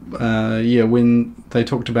they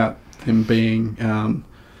talked about them being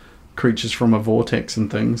creatures from a vortex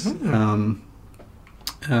and things.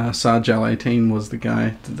 Sarge Al-18 was the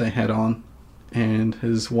guy that they had on, and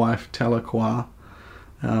his wife Talakwa.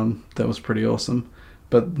 That was pretty awesome.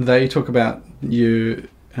 But they talk about you.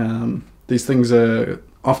 These things are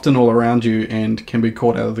often all around you and can be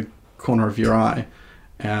caught out of the corner of your eye.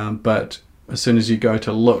 But as soon as you go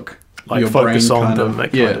to look, Like your focus brain on kind them.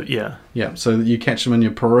 of, yeah. So you catch them in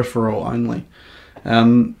your peripheral only.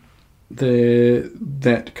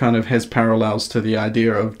 That kind of has parallels to the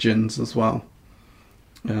idea of jinns as well.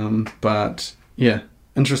 But yeah,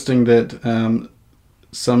 interesting that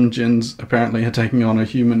some jinns apparently are taking on a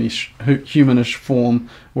humanish form,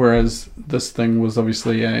 whereas this thing was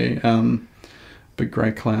obviously a big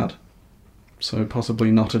grey cloud. So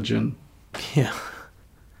possibly not a jinn. Yeah.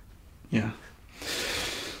 Yeah.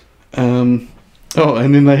 And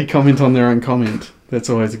then they comment on their own comment. That's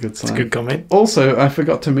always a good sign. It's a good comment. Also, I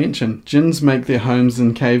forgot to mention, jinns make their homes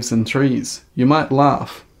in caves and trees. You might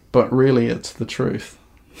laugh, but really it's the truth.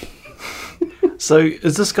 So,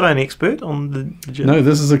 is this guy an expert on the jinn? No,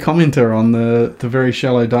 this is a commenter on the very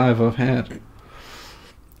shallow dive I've had.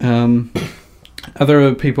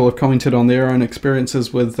 Other people have commented on their own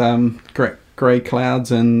experiences with grey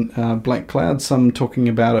clouds and black clouds, some talking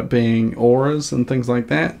about it being auras and things like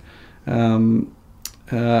that.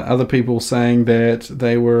 Other people saying that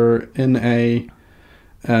they were in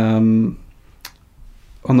on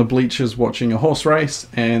the bleachers watching a horse race,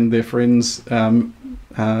 and their friends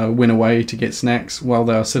went away to get snacks while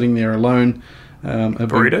they were sitting there alone.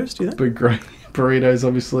 Burritos, do you think? Big grey burritos,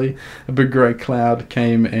 obviously. A big grey cloud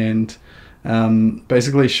came and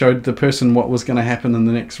basically showed the person what was going to happen in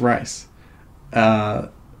the next race.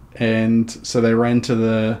 And so they ran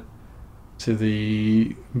to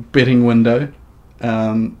the betting window,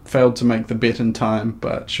 failed to make the bet in time,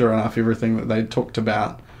 but sure enough, everything that they'd talked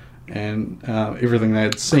about and everything they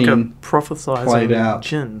had seen like a prophesizing played out.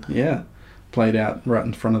 Jinn. Yeah, played out right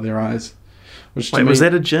in front of their eyes. Which Wait, was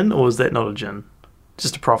that a jinn or was that not a jinn?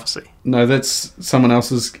 Just a prophecy. No, that's someone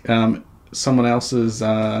else's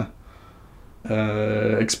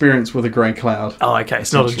experience with a grey cloud. Oh, okay.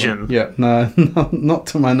 It's not a jinn. Yeah, no, not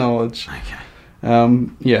to my knowledge. Okay.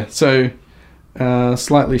 Yeah, so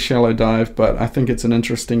slightly shallow dive, but I think it's an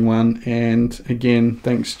interesting one. And again,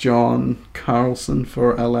 thanks John Carlson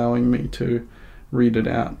for allowing me to read it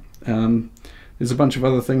out. There's a bunch of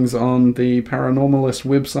other things on the Paranormalist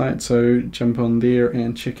website, so jump on there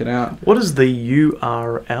and check it out. What is the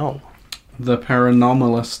URL?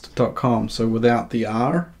 Theparanormalist.com, so without the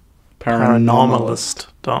R.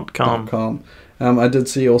 Paranormalist.com. I did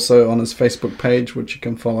see also on his Facebook page, which you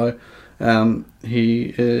can follow,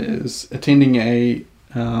 he is attending an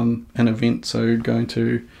event, so going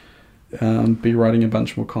to be writing a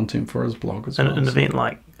bunch more content for his blog as well. An event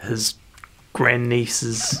like his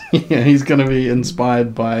grandniece's. Yeah, he's going to be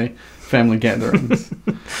inspired by family gatherings.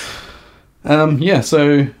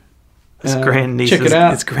 So his grandniece's, check it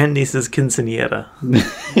out. His grandniece's quinceañera.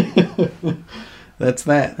 That's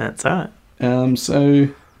that. That's all right. So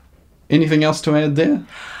anything else to add there?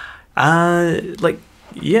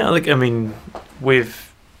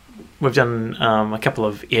 We've done a couple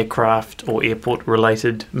of aircraft or airport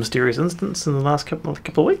related mysterious incidents in the last couple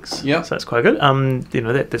of weeks. Yeah. So that's quite good.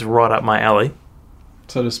 That's right up my alley,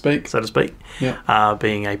 so to speak. Yeah.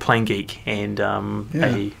 Being a plane geek and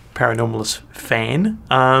a paranormalist fan.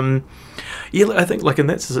 I think like in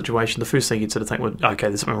that situation, the first thing you'd sort of think, well, okay,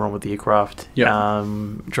 there's something wrong with the aircraft. Yeah.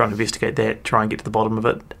 Try and investigate that. Try and get to the bottom of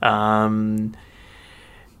it.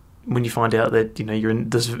 When you find out that you're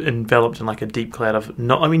enveloped in like a deep cloud of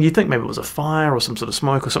you think maybe it was a fire or some sort of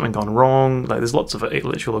smoke or something gone wrong. Like there's lots of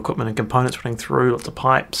electrical equipment and components running through, lots of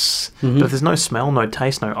pipes. Mm-hmm. But if there's no smell, no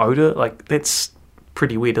taste, no odor, like that's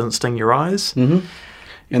pretty weird. Doesn't sting your eyes. Mm-hmm.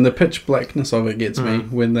 And the pitch blackness of it gets me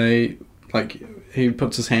when they he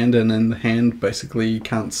puts his hand in and the hand basically you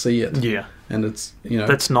can't see it. Yeah, and it's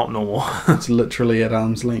that's not normal. It's literally at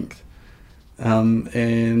arm's length.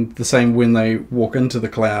 And the same when they walk into the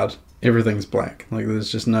cloud, everything's black. Like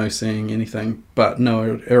there's just no seeing anything, but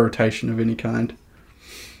no irritation of any kind.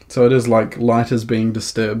 So it is like light is being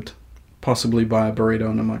disturbed, possibly by a burrito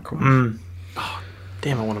and a microwave. Oh,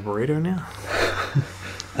 damn, I want a burrito now.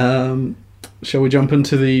 Shall we jump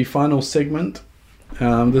into the final segment?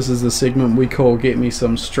 This is the segment we call Get Me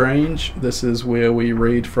Some Strange. This is where we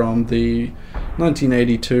read from the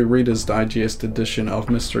 1982 Reader's Digest edition of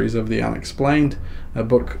Mysteries of the Unexplained, a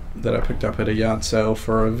book that I picked up at a yard sale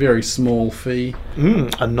for a very small fee.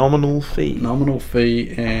 A nominal fee. Nominal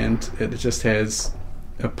fee, and it just has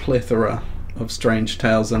a plethora of strange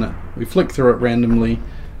tales in it. We flick through it randomly,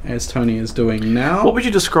 as Tony is doing now. What would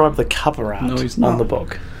you describe the cover art on the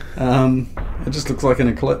book? It just looks like an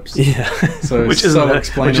eclipse. Yeah. So which isn't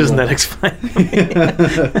that explainable?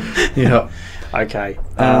 Yeah. Okay.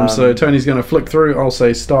 So Tony's going to flick through. I'll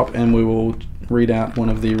say stop, and we will read out one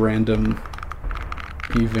of the random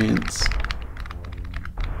events.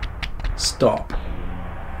 Stop.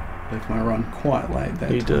 Left my run quite late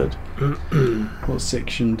that You time. did. What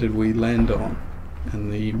section did we land on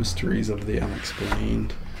in the Mysteries of the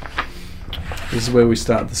Unexplained? This is where we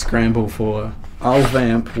start the scramble for I'll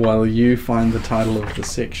vamp while you find the title of the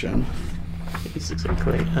section. Yes,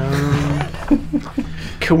 exactly.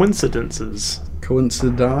 Coincidences.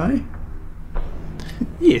 Coincidi?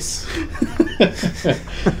 Yes.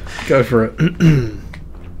 Go for it.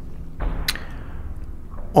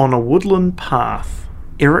 On a woodland path,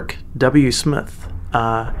 Eric W. Smith,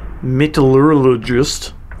 a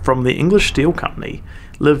metallurgist from the English Steel Company,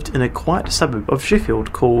 lived in a quiet suburb of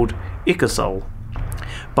Sheffield called Ecclesall.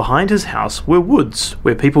 Behind his house were woods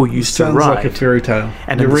where people used to Sounds ride. like a fairy tale.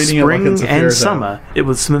 And You're in the reading it like spring it's a fairy and tale. summer, it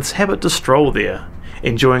was Smith's habit to stroll there,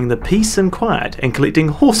 enjoying the peace and quiet and collecting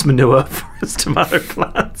horse manure for his tomato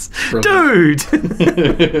plants. Brilliant.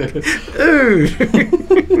 Dude! Dude!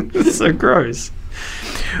 It's so gross.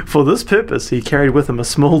 For this purpose, he carried with him a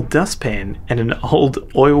small dustpan and an old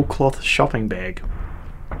oilcloth shopping bag.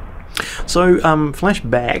 So, flash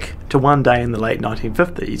back to one day in the late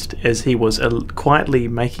 1950s as he was quietly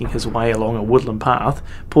making his way along a woodland path,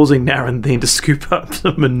 pausing now and then to scoop up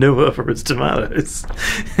some manure for his tomatoes.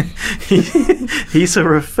 he saw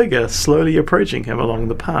a figure slowly approaching him along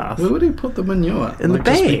the path. Where would he put the manure? In the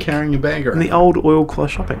Just be bag. carrying a bag around. In the old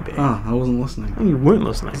oilcloth shopping bag. Oh, I wasn't listening. You weren't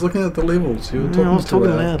listening. I was looking at the levels. You were talking I was too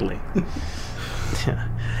talking loud. loudly. Yeah.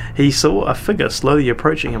 He saw a figure slowly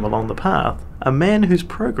approaching him along the path, a man whose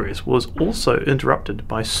progress was also interrupted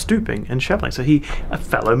by stooping and shoveling. So a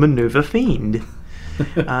fellow manoeuvre fiend.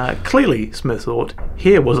 Clearly, Smith thought,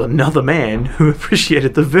 here was another man who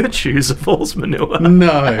appreciated the virtues of horse manure.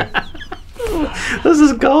 No. This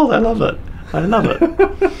is gold. I love it. I love it.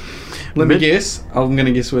 Let me guess. I'm going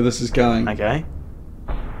to guess where this is going. Okay.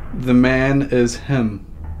 The man is him.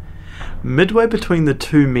 Midway between the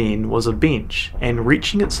two men was a bench, and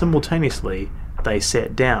reaching it simultaneously, they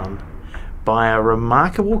sat down. By a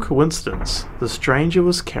remarkable coincidence, the stranger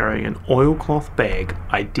was carrying an oilcloth bag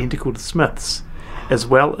identical to Smith's, as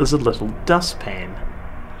well as a little dustpan.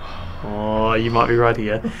 Oh, you might be right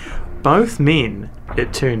here. Both men,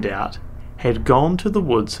 it turned out, had gone to the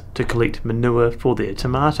woods to collect manure for their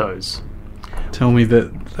tomatoes. Tell me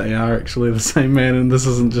that they are actually the same man and this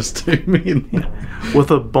isn't just two men. With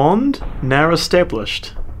a bond now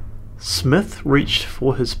established, Smith reached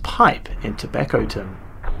for his pipe and tobacco tin.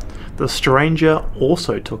 The stranger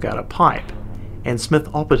also took out a pipe, and Smith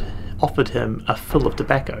offered him a fill of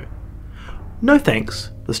tobacco. No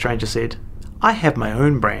thanks, the stranger said. I have my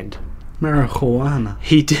own brand. Marijuana.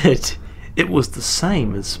 He did. It was the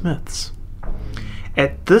same as Smith's.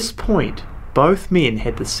 At this point, both men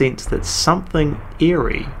had the sense that something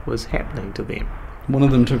eerie was happening to them. One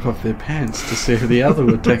of them took off their pants to see if the other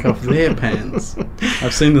would take off their pants.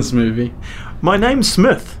 I've seen this movie. My name's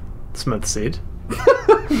Smith, Smith said.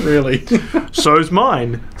 Really? So's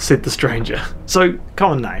mine, said the stranger. So,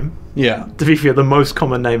 common name. Yeah. To be fair, the most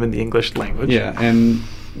common name in the English language. Yeah, and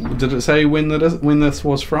did it say when this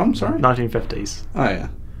was from? Sorry? 1950s. Oh,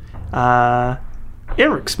 yeah.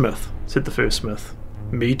 Eric Smith, said the first Smith.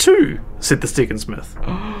 Me too, said the second Smith.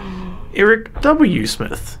 Eric W.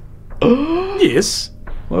 Smith. Yes.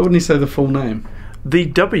 Why wouldn't he say the full name? The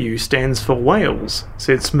W stands for Wales,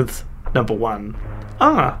 said Smith number 1.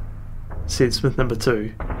 Ah, said Smith number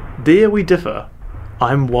 2. There we differ.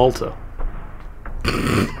 I'm Walter.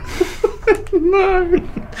 No.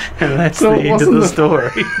 And that's So the it end of wasn't the the-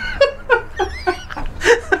 story.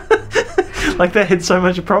 Like that had so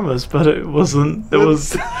much promise, but it wasn't. It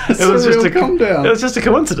was. It's It was a just real come down. It was just a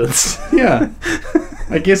coincidence. Yeah.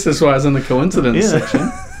 I guess that's why it's in the coincidence Yeah.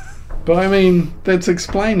 section. But I mean, that's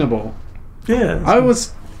explainable. Yeah. I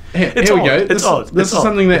was. Here It's we odd. go. It's This, odd. this It's is odd.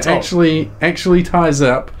 something that It's odd. actually ties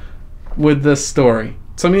up with this story.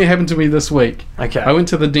 Something that happened to me this week. Okay. I went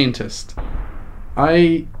to the dentist.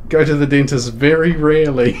 I go to the dentist very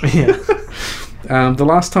rarely. Yeah. The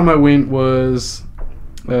last time I went was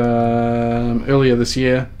earlier this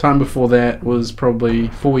year. Time before that was probably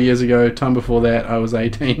 4 years ago. Time before that I was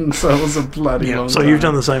 18, so it was a bloody Yeah. long So time. you've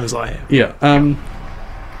done the same as I have. Yeah.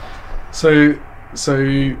 So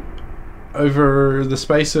over the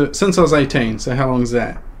space of since I was 18. So how long is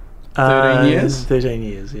that? 13 years? 13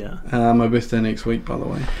 years. Yeah. My birthday next week, by the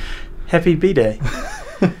way. Happy B-Day.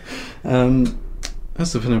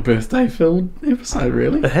 Must have been a birthday-filled episode,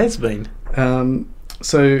 really. It has been.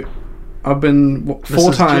 So I've been This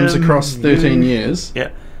four is times Jim, across 13 you- years, Yeah.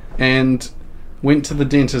 and went to the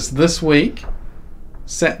dentist this week.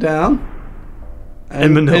 Sat down,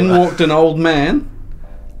 In manure. in walked an old man.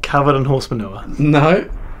 Covered in horse manure. No,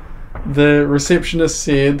 the receptionist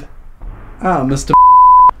said, Mr.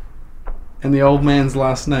 And the old man's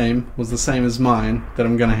last name was the same as mine that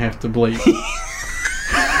I'm going to have to bleep.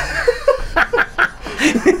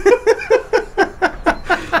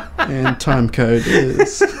 And time code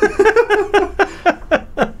is...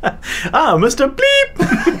 Mr.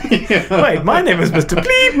 Bleep! Wait, my name is Mr.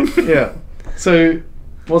 Bleep! Yeah. So,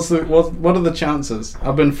 what are the chances?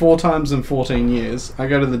 I've been 4 times in 14 years. I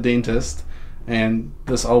go to the dentist, and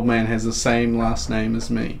this old man has the same last name as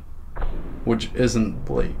me, which isn't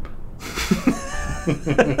bleep.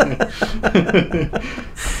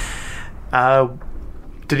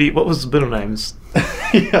 Did he? What was the middle names?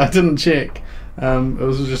 Yeah, I didn't check. It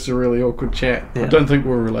was just a really awkward chat. Yeah. I don't think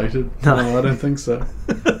we're related. No. No, I don't think so.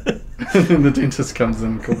 And then the dentist comes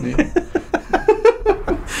in and called me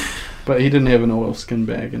out. But he didn't have an oilskin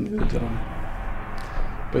bag, and neither did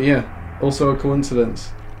I. But yeah, also a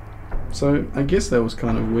coincidence. So I guess that was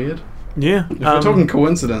kind of weird. Yeah. If we're talking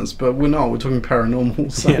coincidence, but we're not. We're talking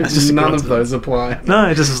paranormal, so Yeah, it's just a none of coincidence. those apply. No,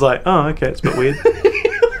 it just is like, oh, okay, it's a bit weird.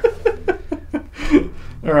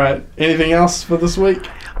 All right. Anything else for this week?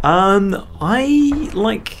 I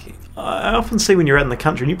often see when you're out in the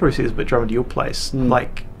country, and you probably see this a bit driving to your place, Mm.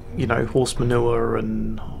 like, you know, horse manure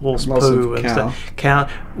and horse Lots of poo and cow. stuff. Cow.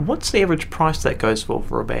 What's the average price that goes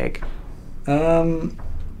for a bag? I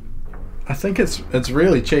think it's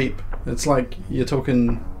really cheap. It's like you're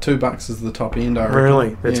talking $2 is the top end. I reckon.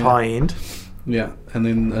 Really? That's Yeah. high end? Yeah, and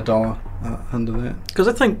then $1 under that. Because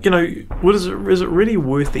I think, you know, is it really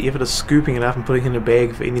worth the effort of scooping it up and putting it in a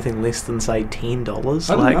bag for anything less than, say, $10?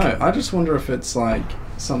 I don't know. I just wonder if it's like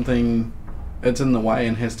something. It's in the way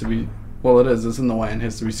and has to be. Well, it is. It's in the way and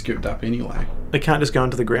has to be scooped up anyway. They can't just go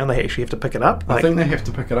into the ground, they actually have to pick it up? I think they have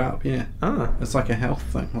to pick it up. Yeah, Oh, it's like a health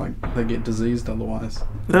thing. Like they get diseased otherwise.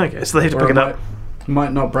 okay, so they have to Or pick it up.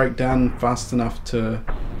 might not break down fast enough to,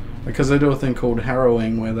 because they do a thing called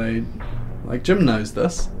harrowing where they, like Jim knows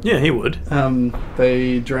this. Yeah, he would.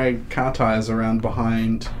 They drag car tires around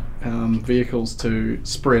behind vehicles to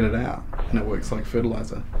spread it out, and it works like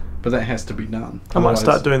fertilizer. But that has to be done. I might Otherwise,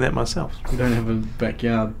 start doing that myself. You don't have a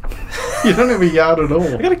backyard. You don't have a yard at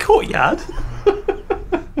all. I got a courtyard.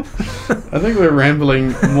 I think we're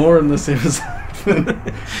rambling more in this episode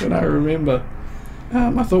than I remember.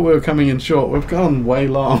 I thought we were coming in short. We've gone way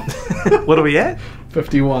long. What are we at?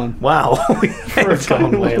 51. Wow, we For a have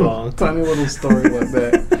gone way long. Tiny little story like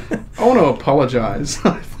that. I want to apologise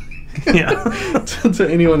Yeah. to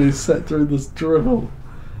anyone who's sat through this drivel.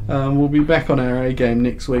 We'll be back on our A game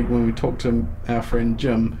next week when we talk to our friend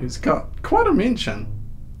Jim, who's got quite a mention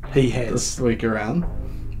He has. this week around.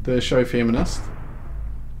 The show Feminist.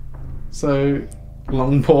 So,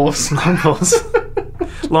 long pause. Long pause.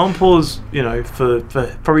 Long pause, you know, for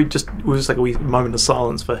probably just like a wee moment of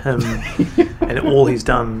silence for him and all he's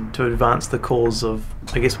done to advance the cause of,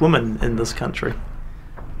 I guess, women in this country.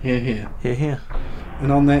 Here, here. Here, here.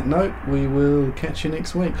 And on that note, we will catch you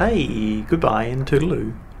next week. Hey, goodbye and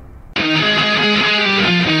toodaloo.